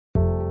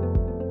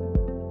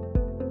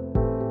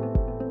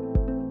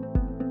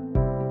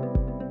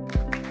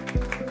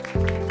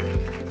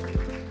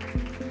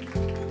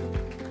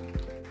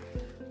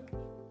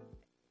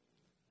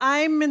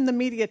I'm in the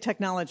media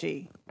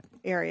technology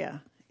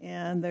area,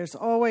 and there's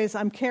always,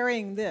 I'm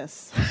carrying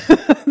this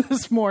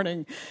this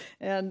morning,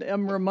 and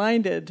I'm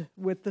reminded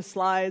with the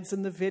slides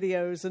and the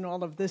videos and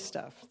all of this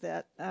stuff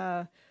that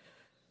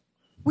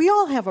we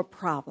all have a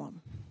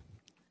problem.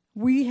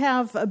 We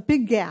have a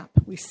big gap.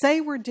 We say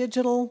we're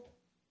digital,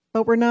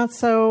 but we're not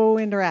so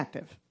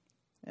interactive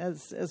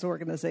as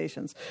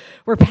organizations.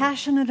 We're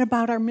passionate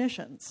about our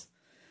missions,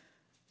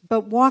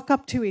 but walk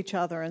up to each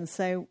other and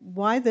say,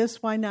 why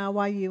this, why now,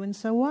 why you, and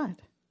so what?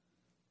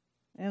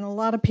 And a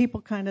lot of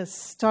people kind of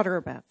stutter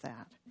about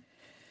that.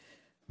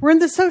 We're in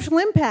the social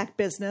impact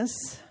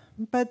business,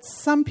 but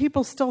some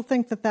people still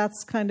think that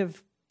that's kind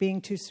of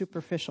being too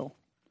superficial.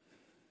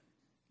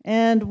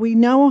 And we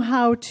know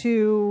how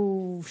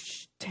to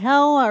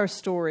tell our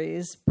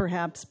stories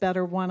perhaps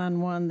better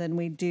one-on-one than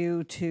we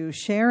do to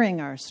sharing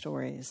our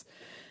stories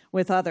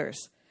with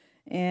others.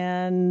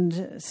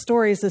 And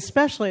stories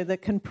especially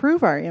that can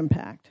prove our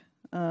impact.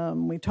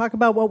 We talk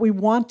about what we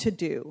want to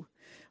do,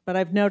 but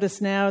I've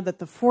noticed now that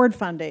the Ford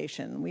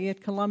Foundation, we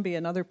at Columbia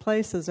and other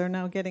places are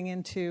now getting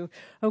into,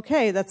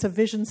 okay, that's a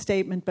vision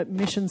statement, but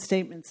mission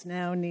statements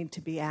now need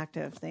to be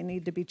active. They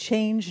need to be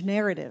change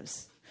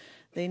narratives.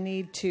 They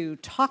need to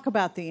talk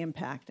about the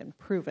impact and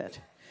prove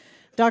it.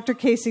 Dr.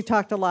 Casey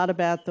talked a lot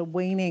about the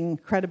waning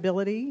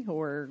credibility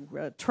or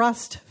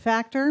trust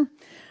factor.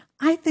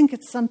 I think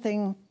it's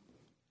something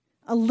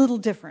a little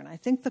different. I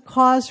think the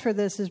cause for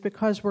this is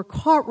because we're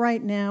caught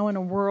right now in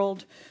a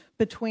world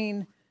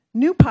between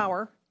new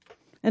power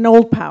and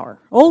old power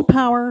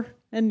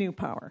and new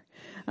power.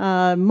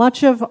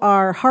 Much of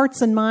our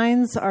hearts and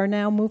minds are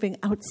now moving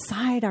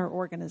outside our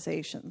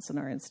organizations and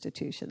our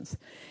institutions.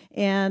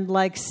 And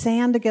like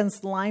sand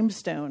against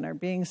limestone are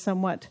being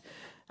somewhat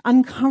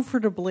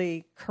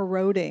uncomfortably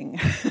corroding,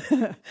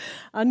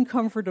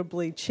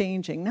 uncomfortably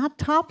changing, not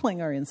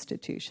toppling our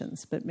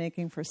institutions, but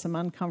making for some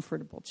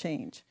uncomfortable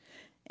change.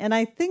 And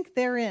I think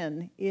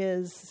therein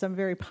is some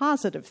very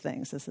positive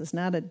things. This is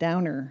not a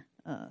downer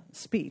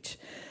speech.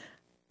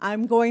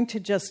 I'm going to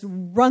just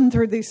run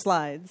through these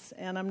slides,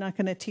 and I'm not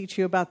going to teach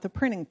you about the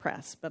printing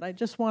press, but I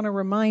just want to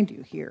remind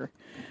you here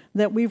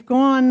that we've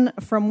gone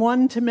from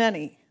one to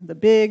many. The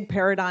big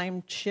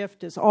paradigm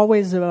shift is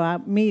always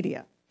about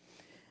media.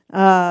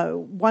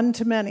 One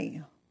to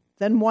many,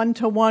 then one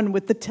to one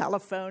with the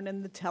telephone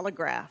and the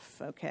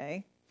telegraph,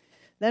 okay?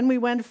 Then we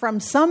went from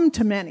some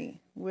to many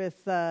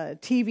with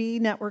TV,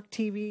 network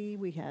TV.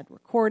 We had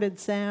recorded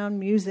sound,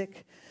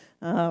 music,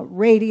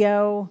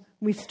 radio.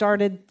 We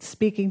started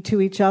speaking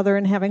to each other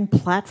and having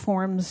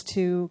platforms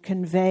to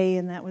convey,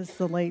 and that was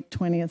the late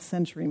 20th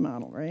century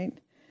model, right?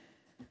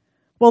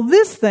 Well,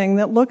 this thing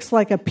that looks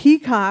like a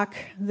peacock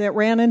that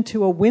ran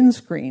into a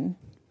windscreen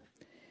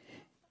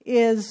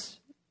is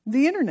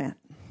the internet.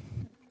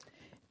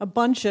 A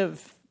bunch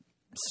of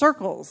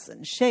circles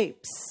and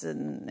shapes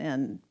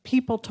and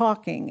people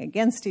talking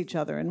against each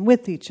other and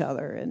with each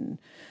other and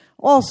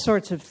all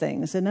sorts of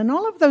things. And in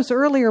all of those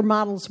earlier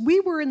models,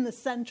 we were in the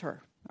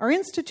center. Our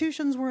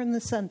institutions were in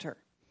the center.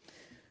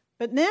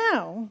 But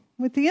now,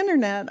 with the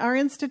internet, our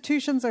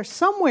institutions are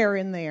somewhere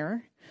in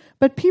there,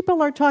 but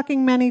people are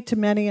talking many to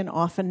many and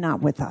often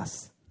not with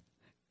us.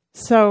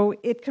 So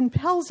it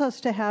compels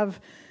us to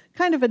have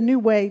kind of a new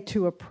way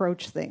to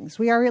approach things.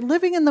 We are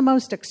living in the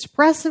most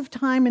expressive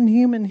time in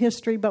human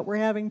history, but we're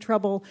having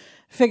trouble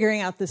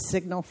figuring out the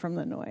signal from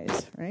the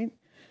noise, right?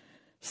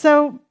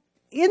 So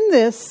in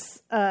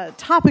this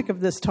topic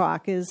of this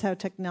talk is how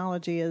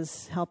technology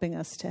is helping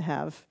us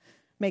to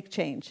make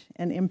change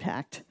and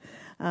impact.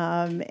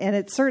 And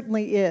it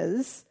certainly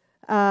is.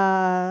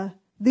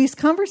 These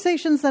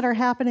conversations that are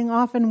happening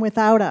often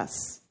without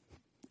us,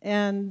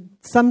 and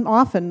some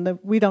often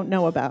that we don't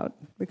know about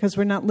because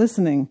we're not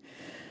listening,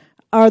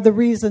 are the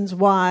reasons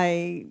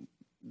why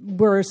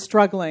we're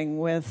struggling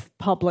with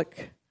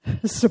public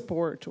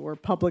support or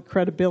public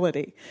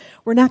credibility.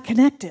 We're not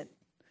connected.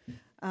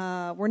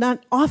 We're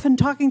not often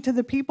talking to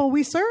the people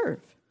we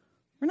serve.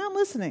 We're not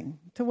listening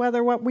to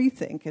whether what we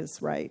think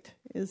is right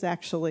is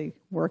actually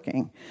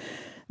working.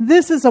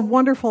 This is a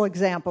wonderful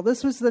example.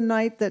 This was the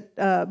night that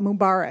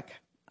Mubarak,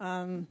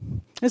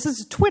 this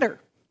is Twitter.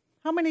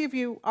 How many of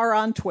you are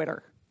on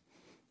Twitter?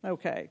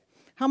 Okay.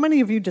 How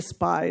many of you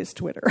despise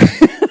Twitter?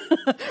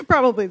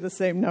 Probably the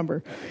same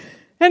number.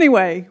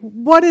 Anyway,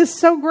 what is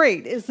so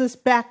great is this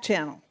back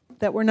channel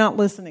that we're not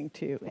listening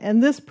to.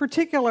 And this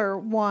particular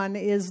one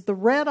is the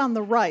red on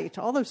the right.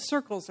 All those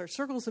circles are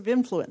circles of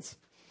influence.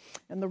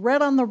 And the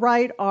red on the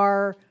right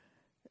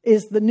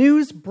is the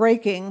news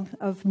breaking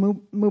of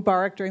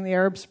Mubarak during the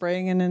Arab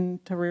Spring and in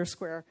Tahrir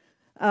Square,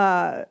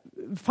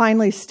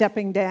 finally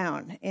stepping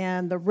down.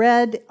 And the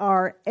red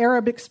are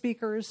Arabic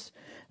speakers.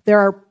 There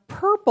are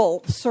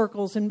purple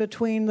circles in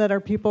between that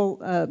are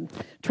people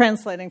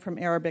translating from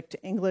Arabic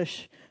to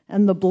English,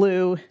 and the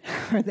blue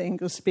are the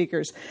English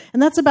speakers.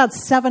 And that's about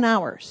 7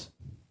 hours,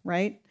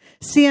 right?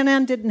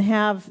 CNN didn't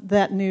have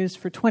that news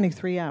for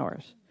 23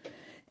 hours.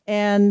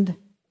 And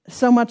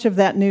so much of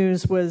that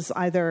news was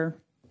either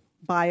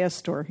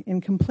biased or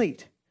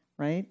incomplete,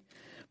 right?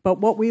 But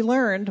what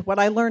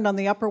I learned on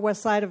the Upper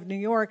West Side of New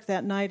York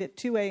that night at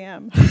 2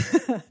 a.m.,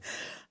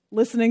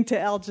 listening to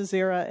Al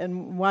Jazeera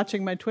and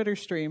watching my Twitter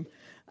stream,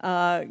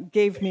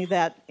 gave me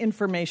that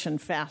information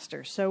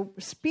faster. So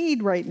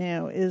speed right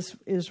now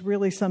is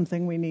really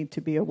something we need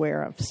to be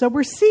aware of. So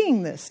we're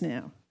seeing this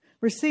now.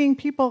 We're seeing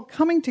people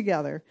coming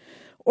together,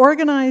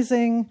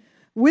 organizing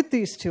with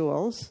these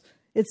tools.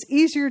 It's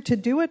easier to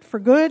do it for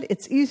good.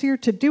 It's easier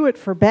to do it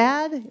for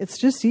bad. It's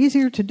just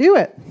easier to do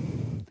it.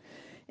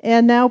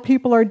 And now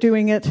people are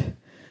doing it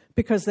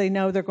because they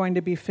know they're going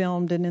to be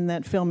filmed, and in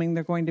that filming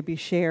they're going to be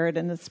shared.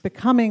 And it's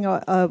becoming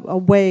a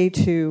way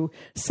to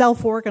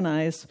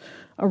self-organize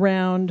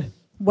around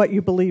what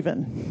you believe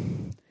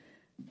in.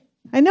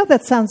 I know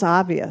that sounds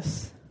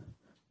obvious,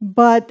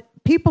 but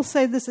people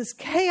say this is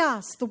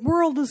chaos. The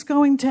world is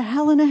going to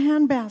hell in a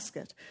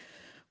handbasket.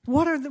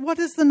 What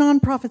is the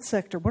nonprofit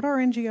sector? What are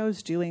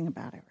NGOs doing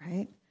about it,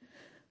 right?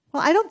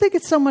 Well, I don't think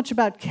it's so much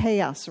about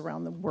chaos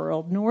around the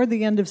world, nor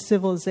the end of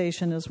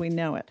civilization as we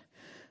know it.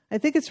 I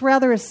think it's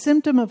rather a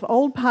symptom of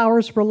old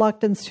power's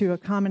reluctance to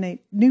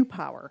accommodate new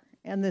power,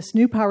 and this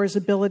new power's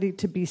ability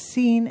to be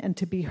seen and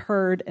to be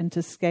heard and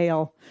to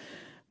scale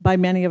by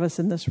many of us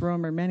in this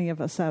room or many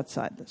of us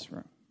outside this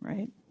room,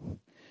 right?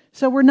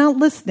 So we're not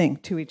listening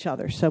to each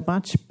other so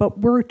much, but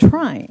we're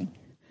trying.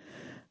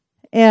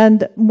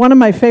 And one of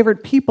my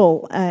favorite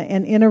people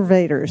and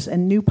innovators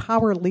and new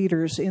power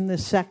leaders in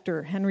this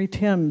sector, Henry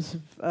Timms,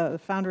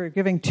 founder of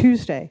Giving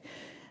Tuesday,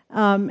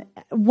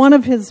 one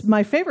of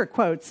my favorite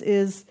quotes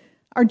is,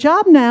 "Our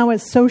job now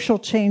as social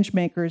change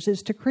makers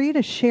is to create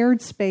a shared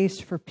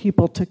space for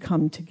people to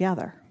come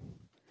together."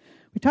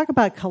 We talk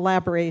about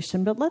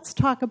collaboration, but let's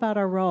talk about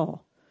our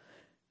role.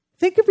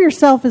 Think of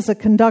yourself as a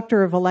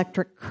conductor of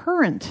electric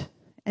current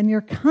and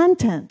your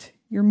content,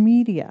 your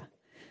media,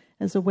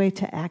 as a way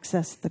to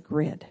access the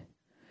grid.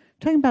 We're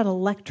talking about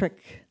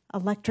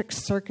electric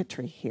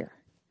circuitry here.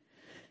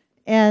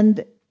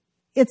 And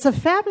it's a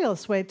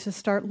fabulous way to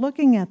start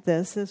looking at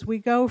this as we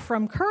go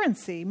from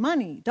currency,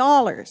 money,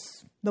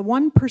 dollars, the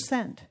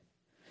 1%.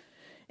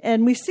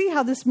 And we see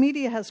how this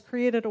media has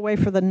created a way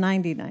for the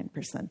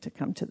 99% to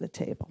come to the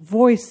table.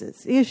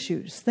 Voices,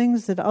 issues,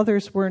 things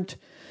that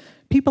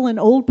people in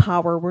old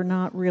power were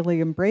not really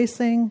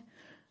embracing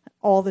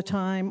all the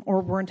time or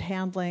weren't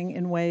handling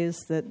in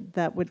ways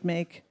that would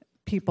make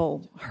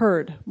people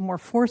heard more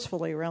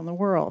forcefully around the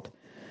world.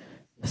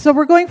 So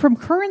we're going from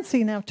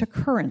currency now to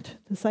current,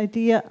 this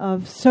idea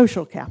of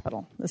social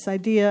capital, this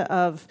idea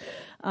of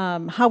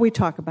how we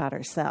talk about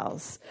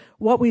ourselves,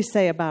 what we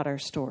say about our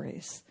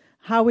stories,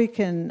 how we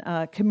can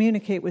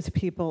communicate with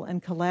people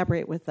and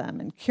collaborate with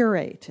them and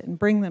curate and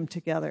bring them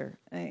together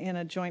in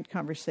a joint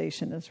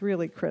conversation is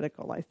really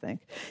critical, I think.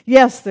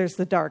 Yes, there's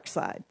the dark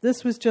side.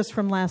 This was just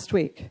from last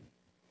week.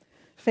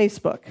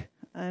 Facebook,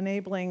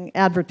 enabling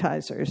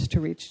advertisers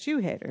to reach Jew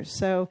haters.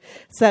 So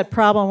it's that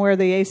problem where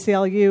the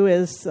ACLU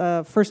is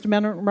First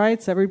Amendment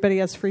rights, everybody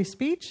has free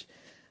speech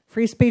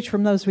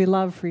from those we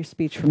love, free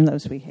speech from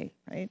those we hate,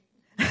 right?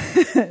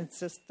 It's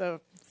just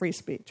free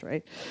speech,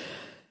 right?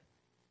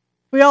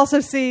 We also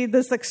see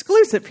this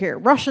exclusive here.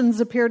 Russians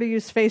appear to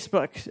use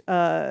Facebook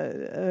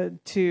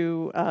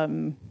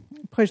to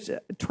push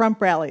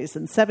Trump rallies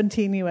in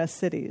 17 U.S.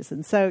 cities.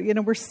 And so,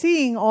 we're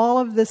seeing all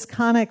of this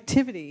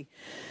connectivity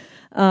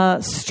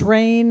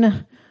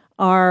strain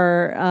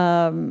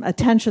our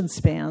attention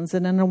spans,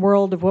 and in a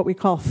world of what we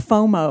call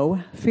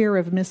FOMO, fear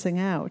of missing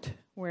out,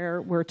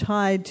 where we're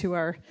tied to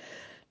our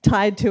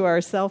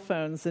cell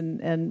phones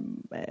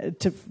and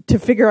to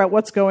figure out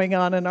what's going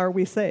on and are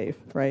we safe,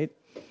 right?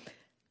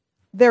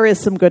 There is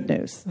some good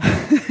news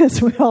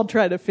as we all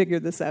try to figure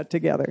this out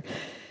together.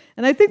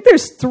 And I think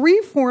there's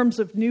 3 forms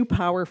of new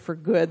power for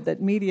good that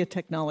media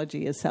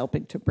technology is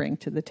helping to bring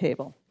to the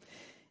table.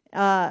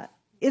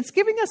 It's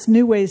giving us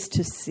new ways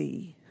to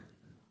see.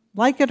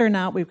 Like it or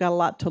not, we've got a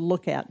lot to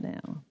look at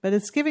now. But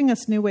it's giving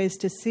us new ways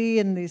to see,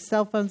 and these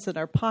cell phones in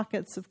our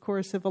pockets, of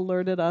course, have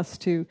alerted us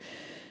to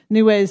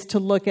new ways to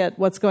look at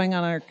what's going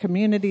on in our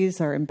communities,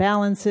 our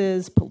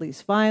imbalances,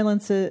 police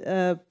violence,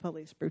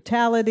 police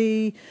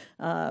brutality,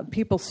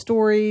 people's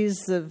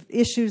stories of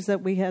issues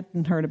that we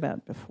hadn't heard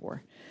about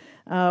before.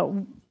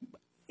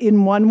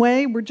 In one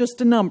way, we're just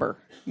a number.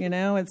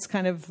 It's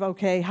kind of,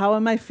 okay, how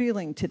am I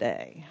feeling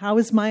today? How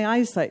is my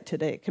eyesight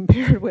today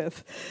compared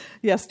with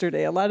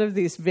yesterday? A lot of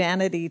these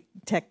vanity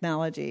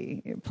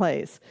technology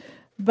plays.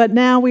 But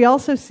now we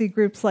also see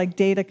groups like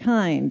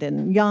DataKind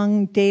and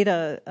young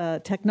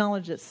data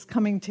technologists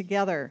coming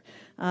together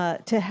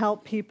to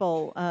help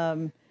people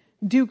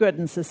do good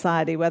in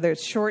society, whether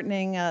it's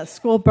shortening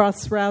school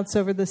bus routes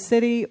over the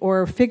city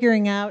or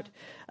figuring out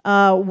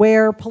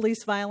where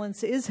police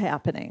violence is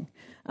happening.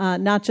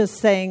 Not just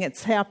saying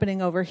it's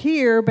happening over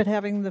here, but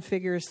having the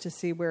figures to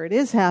see where it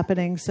is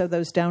happening so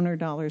those donor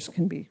dollars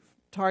can be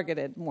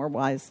targeted more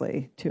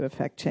wisely to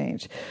affect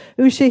change.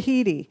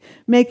 Ushahidi,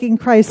 making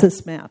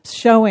crisis maps,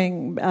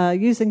 showing,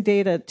 using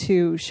data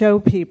to show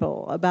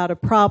people about a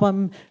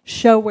problem,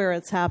 show where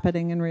it's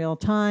happening in real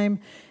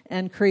time,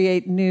 and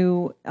create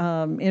new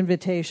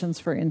invitations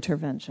for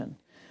intervention.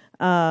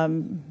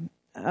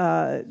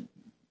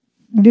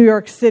 New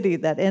York City,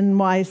 that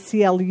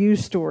NYCLU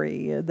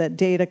story, that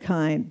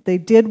DataKind, they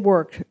did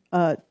work,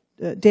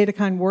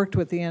 DataKind worked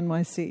with the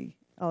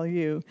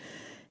NYCLU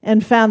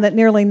and found that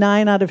nearly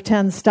 9 out of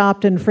 10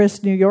 stopped and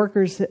frisked New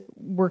Yorkers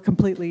were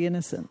completely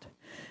innocent.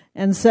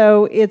 And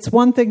so it's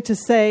one thing to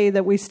say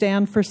that we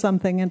stand for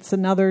something, it's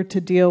another to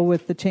deal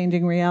with the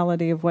changing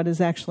reality of what is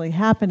actually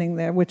happening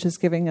there, which is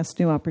giving us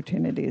new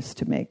opportunities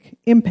to make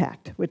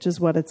impact, which is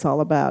what it's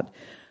all about.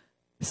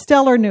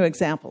 Stellar new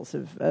examples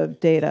of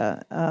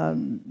data.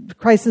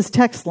 Crisis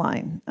text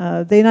line.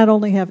 They not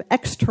only have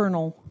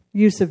external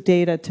use of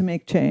data to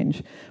make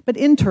change, but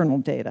internal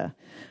data.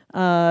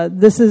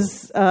 This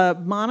is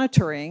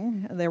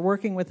monitoring. They're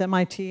working with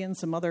MIT and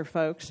some other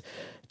folks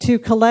to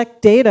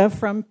collect data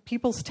from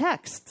people's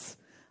texts.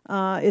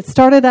 It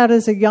started out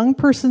as a young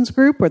person's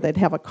group where they'd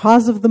have a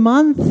cause of the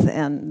month,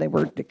 and they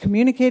were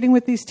communicating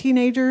with these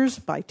teenagers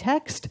by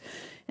text,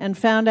 and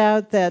found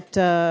out that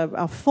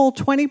a full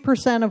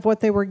 20% of what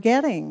they were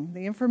getting,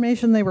 the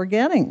information they were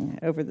getting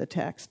over the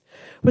text,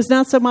 was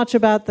not so much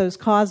about those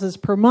causes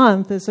per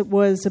month as it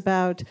was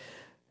about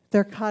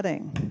their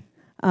cutting.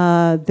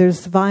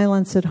 There's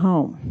violence at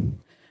home.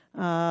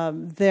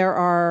 There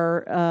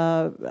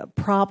are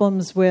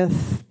problems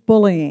with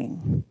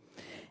bullying.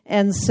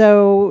 And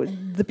so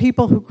the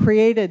people who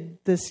created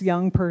this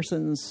young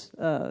person's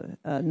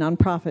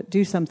nonprofit,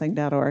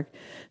 DoSomething.org,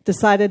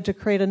 decided to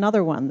create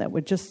another one that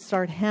would just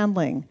start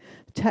handling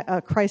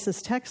a crisis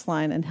text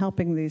line and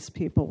helping these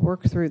people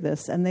work through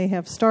this. And they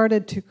have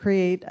started to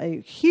create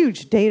a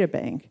huge data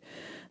bank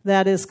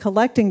that is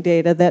collecting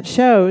data that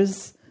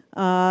shows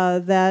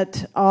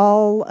that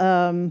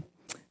all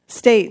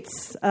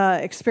states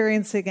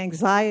experiencing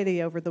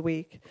anxiety over the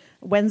week,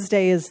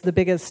 Wednesday is the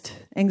biggest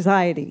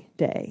anxiety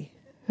day.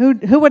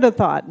 Who would have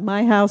thought?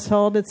 My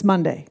household, it's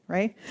Monday,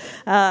 right?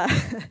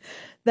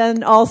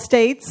 Then all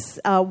states,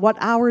 what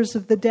hours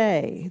of the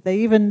day. They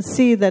even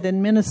see that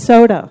in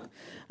Minnesota,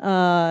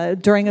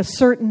 during a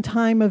certain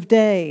time of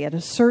day at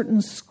a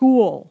certain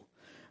school,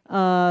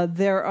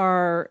 there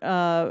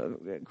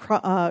are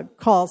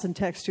calls and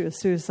texts to a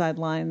suicide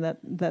line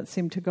that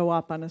seem to go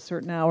up on a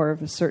certain hour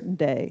of a certain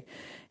day.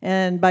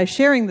 And by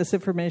sharing this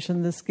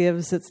information,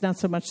 it's not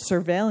so much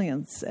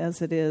surveillance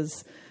as it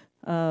is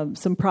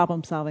some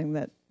problem solving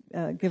that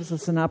gives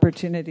us an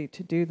opportunity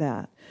to do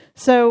that.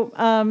 So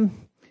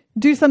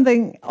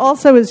DoSomething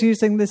also is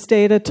using this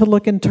data to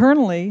look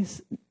internally,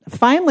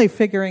 finally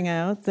figuring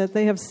out that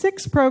they have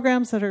 6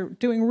 programs that are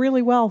doing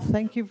really well,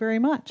 thank you very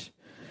much.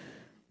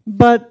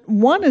 But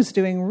one is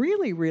doing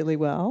really, really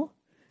well,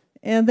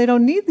 and they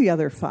don't need the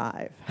other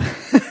 5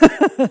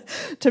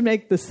 to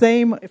make the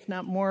same, if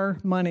not more,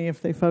 money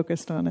if they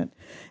focused on it,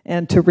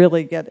 and to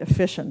really get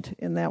efficient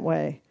in that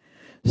way.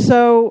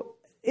 So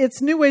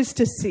it's new ways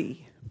to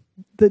see.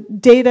 The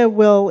data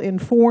will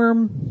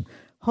inform,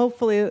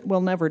 hopefully it will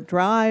never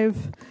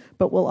drive,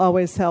 but will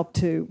always help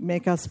to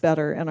make us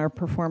better and our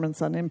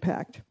performance on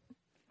impact.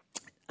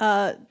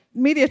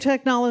 Media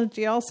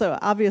technology also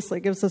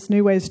obviously gives us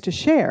new ways to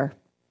share.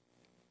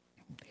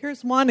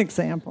 Here's one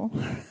example.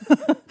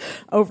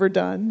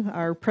 Overdone.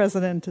 Our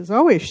president is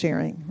always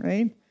sharing,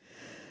 right?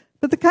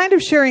 But the kind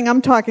of sharing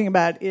I'm talking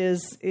about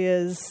is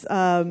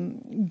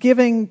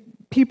giving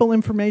people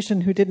information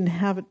who didn't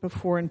have it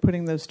before and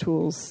putting those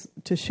tools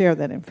to share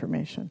that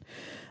information.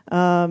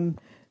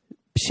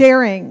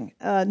 Sharing,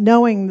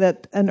 knowing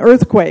that an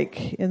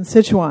earthquake in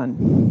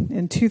Sichuan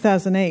in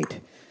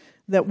 2008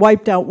 that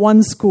wiped out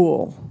one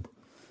school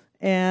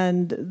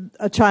and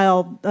a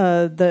child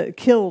that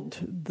killed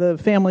the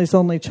family's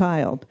only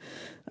child.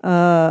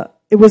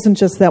 It wasn't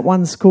just that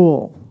one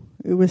school.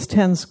 It was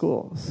 10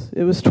 schools.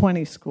 It was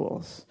 20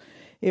 schools.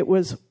 It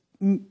was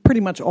pretty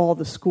much all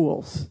the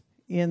schools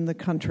in the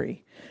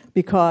country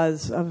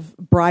because of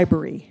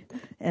bribery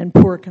and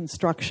poor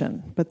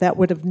construction. But that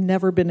would have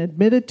never been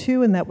admitted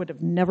to, and that would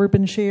have never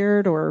been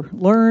shared or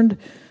learned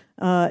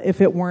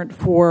if it weren't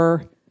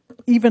for,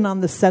 even on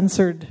the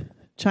censored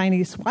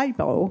Chinese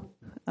Weibo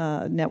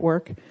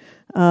network,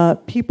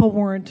 people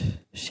weren't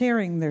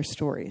sharing their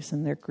stories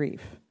and their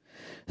grief.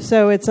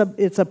 So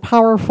it's a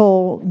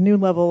powerful new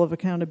level of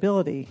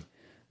accountability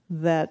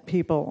that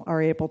people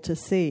are able to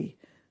see.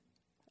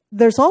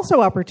 There's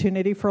also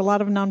opportunity for a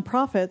lot of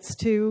nonprofits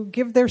to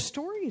give their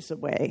stories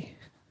away,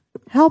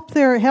 have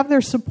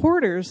their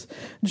supporters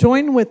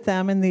join with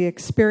them in the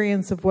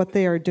experience of what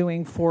they are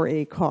doing for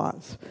a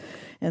cause.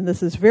 And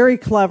this is very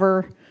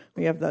clever.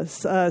 We have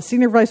the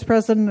senior vice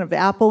president of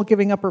Apple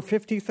giving up her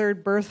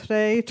 53rd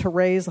birthday to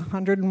raise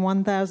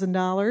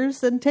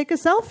 $101,000 and take a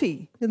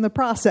selfie in the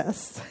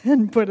process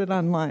and put it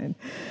online.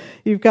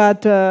 You've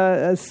got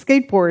a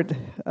skateboard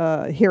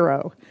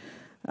hero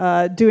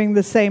doing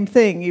the same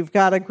thing. You've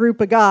got a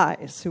group of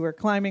guys who are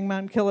climbing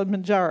Mount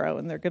Kilimanjaro,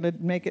 and they're going to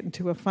make it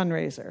into a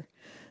fundraiser.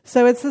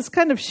 So it's this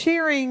kind of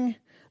sharing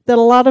that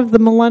a lot of the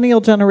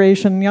millennial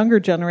generation, younger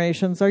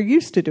generations, are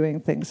used to doing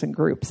things in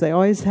groups. They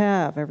always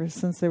have, ever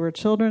since they were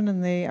children,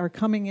 and they are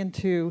coming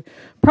into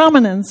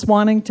prominence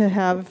wanting to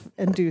have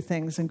and do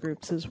things in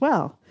groups as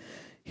well.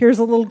 Here's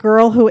a little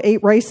girl who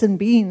ate rice and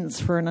beans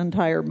for an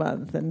entire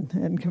month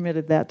and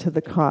committed that to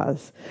the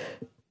cause.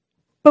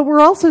 But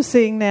we're also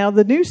seeing now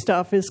the new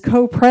stuff is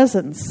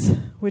co-presence,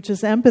 which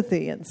is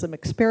empathy, and some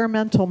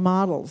experimental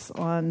models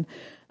on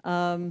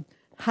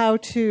how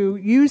to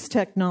use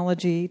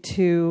technology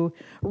to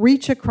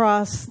reach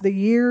across the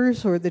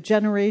years or the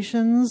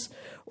generations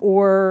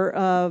or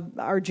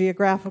our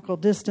geographical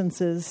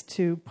distances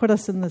to put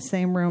us in the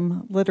same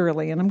room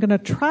literally. And I'm going to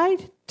try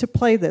to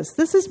play this.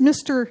 This is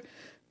Mr.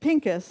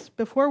 Pincus.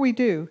 Before we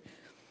do,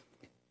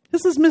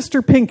 this is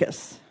Mr.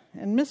 Pincus.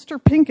 And Mr.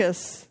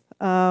 Pincus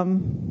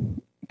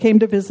came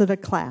to visit a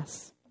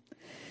class.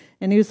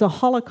 And he was a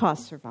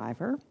Holocaust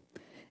survivor.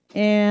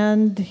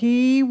 And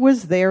he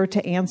was there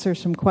to answer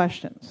some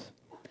questions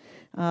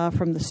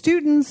from the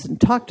students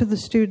and talk to the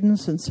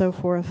students and so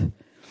forth.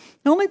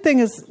 The only thing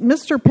is,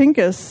 Mr.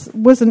 Pincus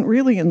wasn't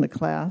really in the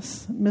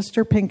class.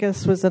 Mr.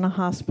 Pincus was in a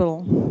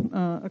hospital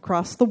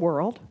across the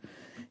world.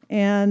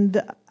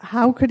 And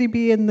how could he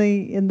be in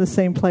the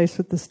same place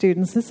with the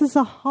students? This is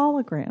a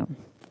hologram.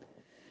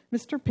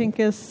 Mr.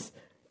 Pincus,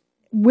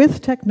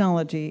 with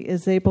technology,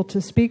 is able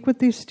to speak with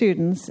these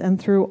students, and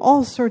through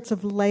all sorts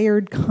of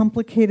layered,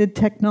 complicated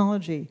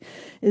technology,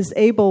 is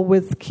able,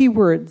 with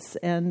keywords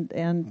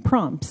and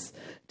prompts,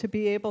 to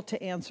be able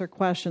to answer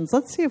questions.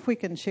 Let's see if we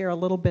can share a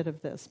little bit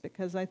of this,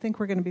 because I think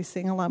we're going to be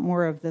seeing a lot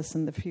more of this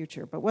in the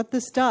future. But what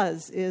this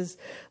does is,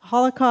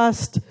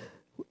 Holocaust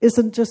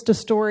isn't just a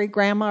story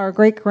grandma or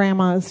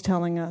great-grandma is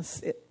telling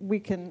us. We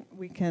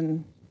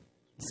can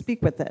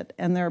speak with it.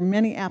 And there are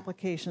many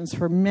applications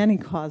for many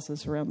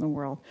causes around the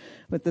world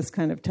with this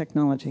kind of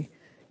technology.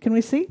 Can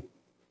we see?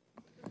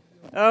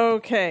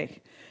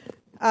 Okay.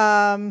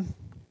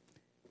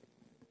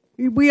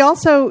 We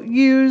also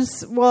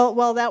use,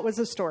 well, that was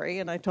a story,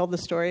 and I told the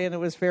story, and it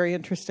was very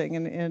interesting.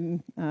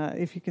 And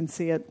if you can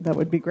see it, that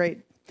would be great.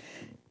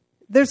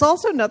 There's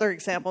also another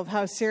example of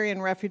how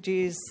Syrian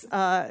refugees,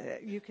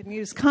 you can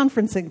use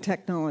conferencing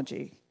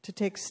technology to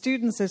take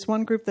students. There's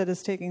one group that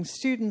is taking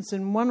students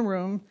in one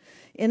room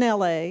in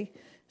LA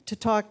to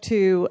talk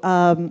to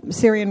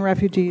Syrian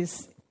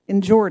refugees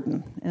in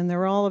Jordan. And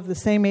they're all of the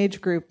same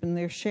age group, and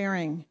they're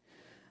sharing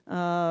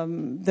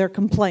their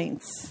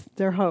complaints,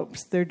 their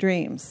hopes, their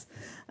dreams.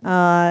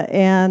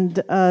 And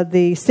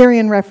the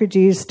Syrian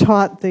refugees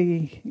taught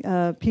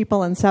the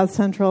people in South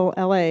Central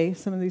LA,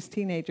 some of these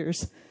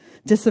teenagers,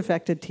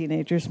 disaffected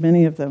teenagers,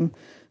 many of them,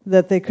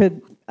 that they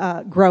could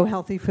grow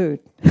healthy food.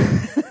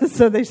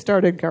 So they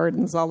started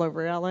gardens all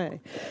over LA.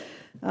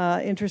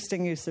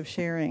 Interesting use of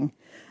sharing.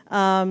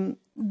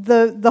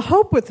 The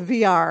hope with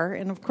VR,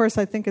 and of course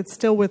I think it's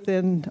still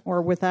within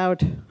or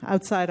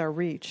outside our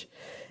reach,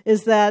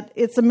 is that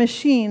it's a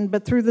machine,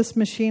 but through this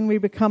machine we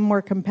become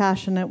more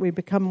compassionate, we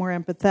become more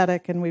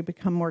empathetic, and we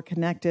become more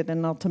connected,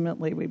 and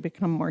ultimately we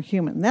become more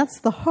human. That's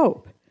the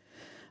hope.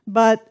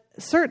 But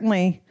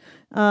certainly,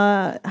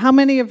 how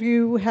many of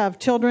you have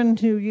children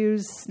who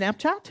use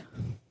Snapchat?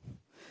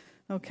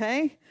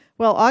 Okay.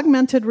 Well,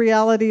 augmented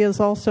reality is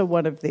also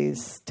one of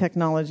these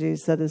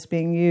technologies that is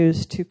being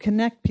used to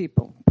connect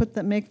people,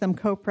 make them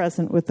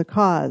co-present with the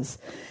cause.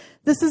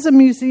 This is a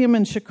museum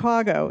in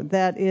Chicago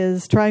that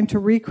is trying to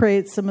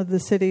recreate some of the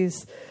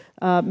city's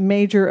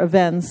major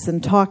events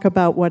and talk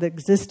about what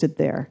existed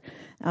there.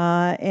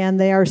 And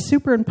they are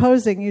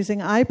superimposing, using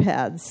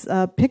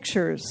iPads,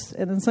 pictures,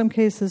 and in some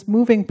cases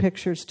moving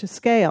pictures to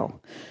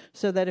scale,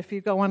 so that if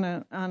you go on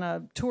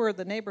a tour of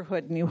the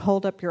neighborhood and you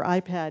hold up your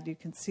iPad, you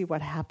can see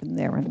what happened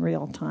there in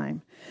real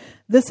time.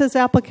 This is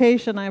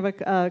application. I have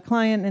a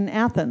client in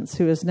Athens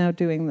who is now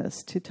doing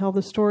this to tell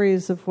the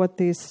stories of what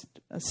these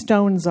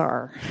stones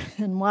are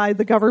and why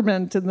the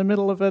government in the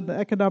middle of an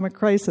economic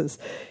crisis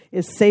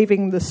is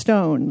saving the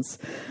stones,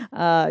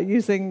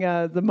 using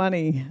the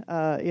money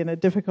in a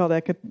difficult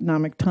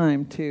economic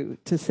time to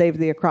save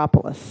the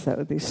Acropolis.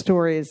 So these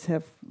stories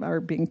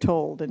are being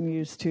told and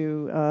used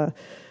to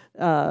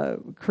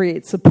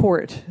create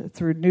support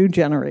through new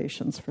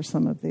generations for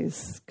some of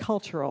these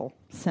cultural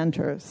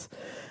centers.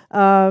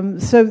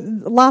 So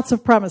lots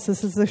of promise.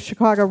 This is the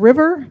Chicago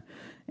River,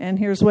 and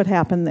here's what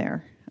happened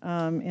there.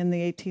 In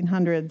the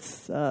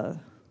 1800s,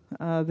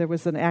 there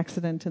was an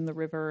accident in the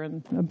river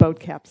and a boat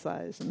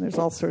capsized, and there's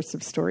all sorts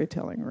of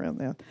storytelling around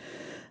that.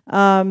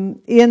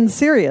 In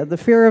Syria, the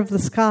fear of the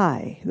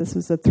sky. This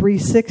was a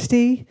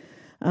 360.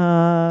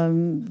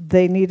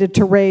 They needed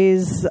to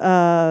raise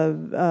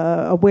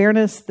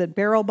awareness that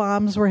barrel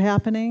bombs were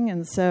happening,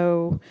 and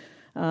so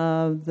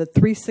the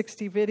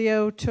 360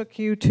 video took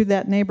you to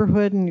that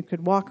neighborhood, and you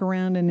could walk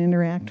around and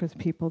interact with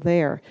people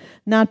there,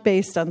 not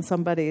based on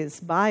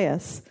somebody's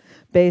bias,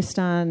 based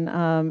on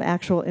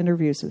actual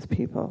interviews with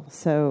people,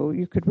 so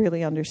you could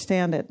really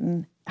understand it.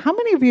 And how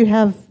many of you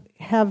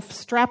have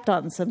strapped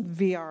on some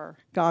VR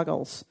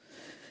goggles?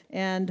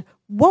 And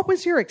what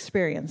was your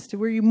experience?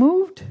 Were you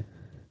moved?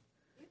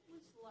 It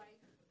was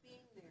like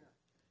being there.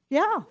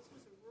 Yeah. This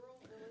was a rural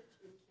village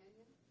in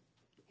Kenya,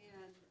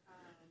 and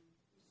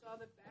you saw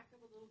the back of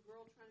a little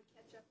girl trying to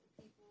catch up with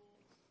people,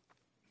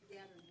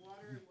 gathered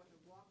water, and what the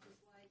walk was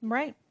like.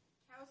 Right.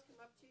 Cows come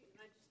up to you,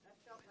 and I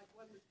felt like,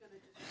 one was going to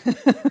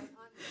just right on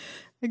me.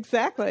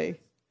 Exactly.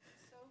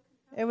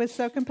 It was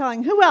so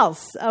compelling. Who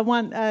else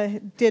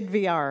did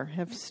VR,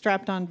 have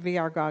strapped on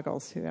VR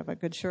goggles, who have a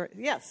good short?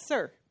 Yes,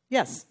 sir.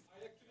 Yes. I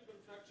actually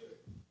manufacture it.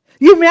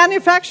 You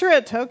manufacture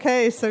it.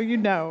 Okay, so you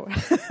know.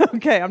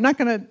 Okay, I'm not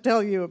going to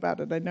tell you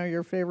about it. I know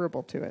you're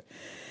favorable to it.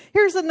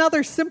 Here's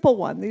another simple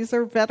one. These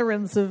are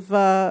veterans of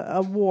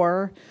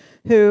war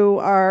who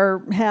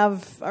are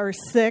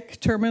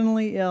sick,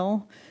 terminally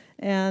ill,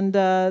 and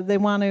they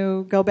want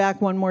to go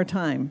back one more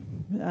time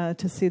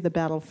to see the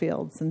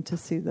battlefields and to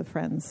see the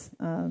friends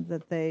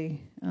that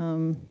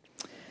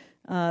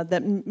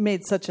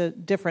made such a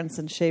difference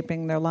in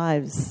shaping their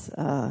lives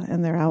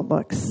and their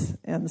outlooks.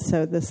 And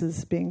so this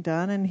is being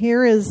done. And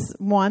here is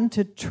one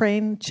to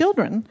train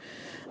children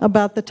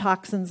about the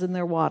toxins in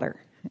their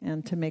water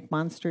and to make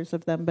monsters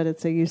of them, but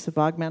it's a use of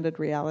augmented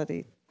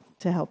reality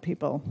to help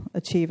people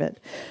achieve it.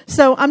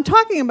 So I'm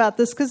talking about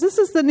this because this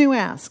is the new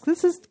ask.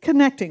 This is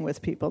connecting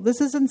with people. This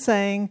isn't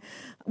saying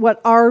what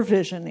our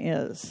vision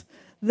is.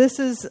 This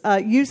is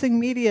using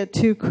media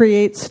to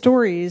create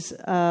stories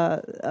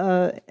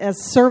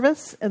as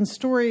service and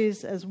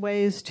stories as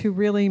ways to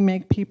really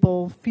make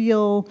people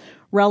feel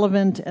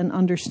relevant and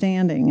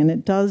understanding, and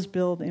it does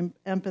build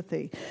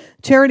empathy.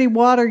 Charity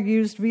Water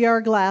used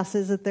VR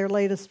glasses at their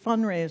latest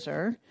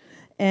fundraiser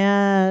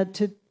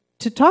and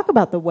to talk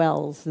about the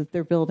wells that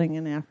they're building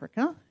in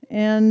Africa.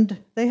 And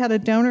they had a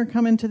donor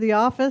come into the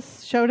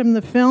office, showed him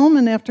the film,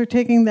 and after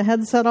taking the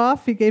headset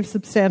off, he gave a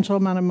substantial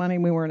amount of money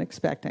we weren't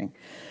expecting.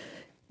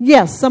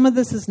 Yes, some of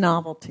this is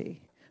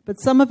novelty, but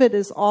some of it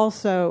is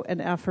also an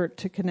effort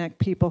to connect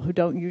people who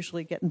don't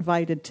usually get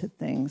invited to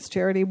things.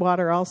 Charity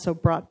Water also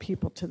brought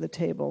people to the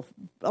table.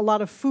 A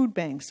lot of food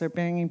banks are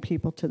bringing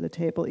people to the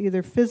table,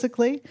 either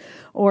physically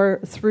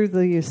or through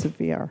the use of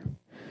VR.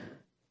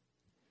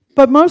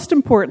 But most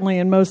importantly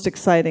and most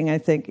exciting, I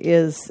think,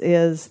 is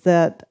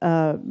that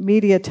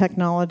media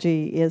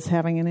technology is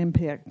having an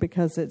impact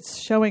because it's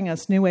showing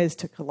us new ways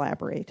to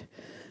collaborate.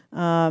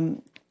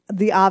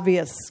 The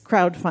obvious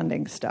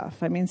crowdfunding stuff.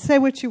 I mean, say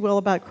what you will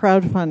about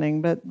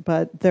crowdfunding,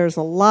 but there's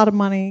a lot of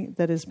money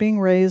that is being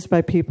raised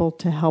by people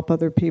to help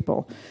other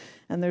people.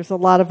 And there's a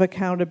lot of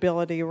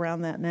accountability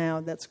around that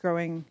now that's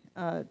growing,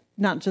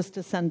 not just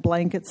to send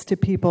blankets to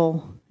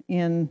people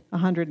in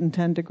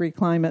 110-degree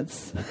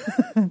climates.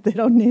 They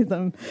don't need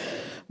them,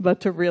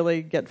 but to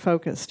really get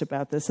focused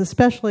about this,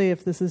 especially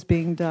if this is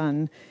being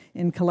done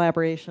in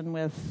collaboration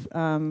with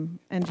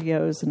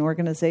NGOs and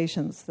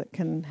organizations that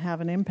can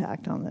have an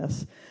impact on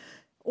this.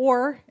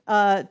 Or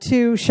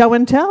to show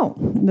and tell.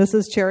 This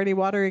is Charity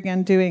Water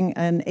again doing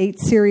an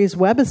 8-series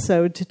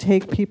webisode to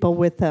take people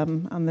with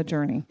them on the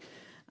journey,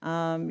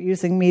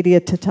 using media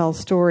to tell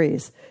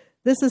stories.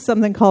 This is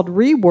something called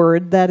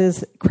Reword that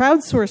is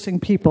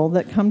crowdsourcing people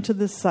that come to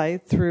this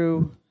site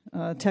through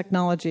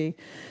technology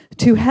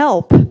to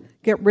help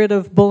get rid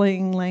of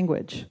bullying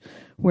language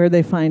where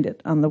they find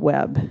it on the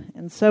web.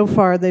 And so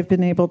far they've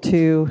been able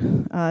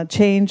to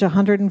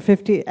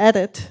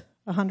edit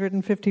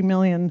 150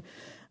 million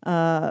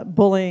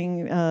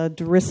bullying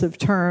derisive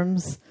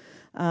terms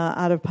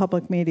out of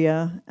public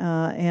media,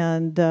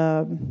 and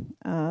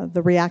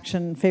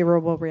the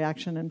favorable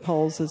reaction in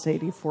polls is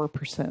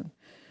 84%.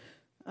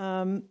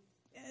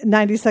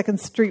 92nd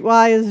Street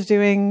Y is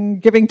doing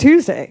Giving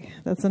Tuesday.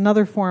 That's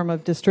another form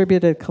of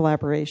distributed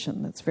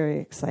collaboration that's very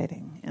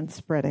exciting and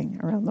spreading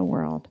around the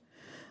world.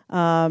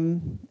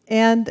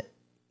 And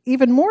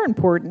even more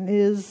important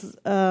is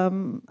a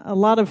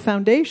lot of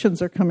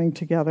foundations are coming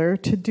together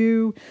to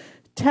do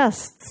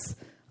tests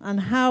on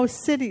how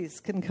cities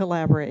can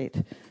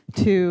collaborate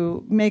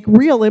to make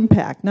real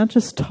impact, not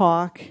just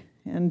talk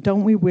and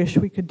don't we wish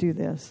we could do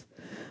this,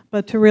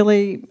 but to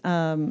really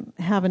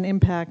have an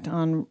impact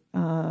on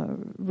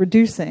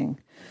reducing,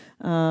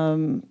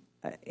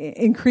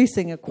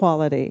 increasing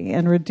equality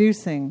and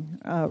reducing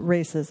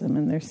racism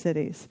in their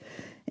cities.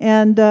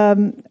 And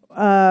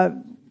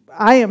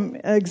I am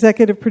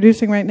executive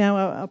producing right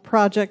now a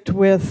project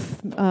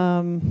with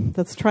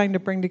that's trying to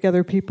bring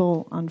together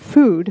people on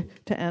food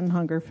to end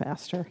hunger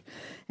faster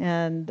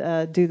and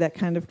do that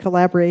kind of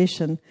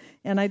collaboration.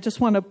 And I just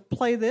want to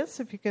play this,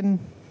 if you can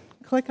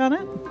click on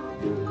it.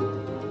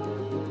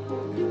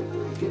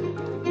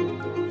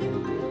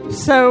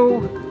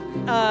 So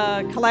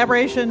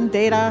collaboration,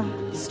 data,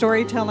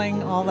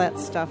 storytelling, all that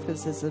stuff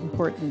is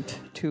important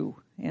too.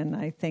 And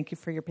I thank you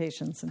for your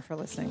patience and for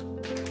listening.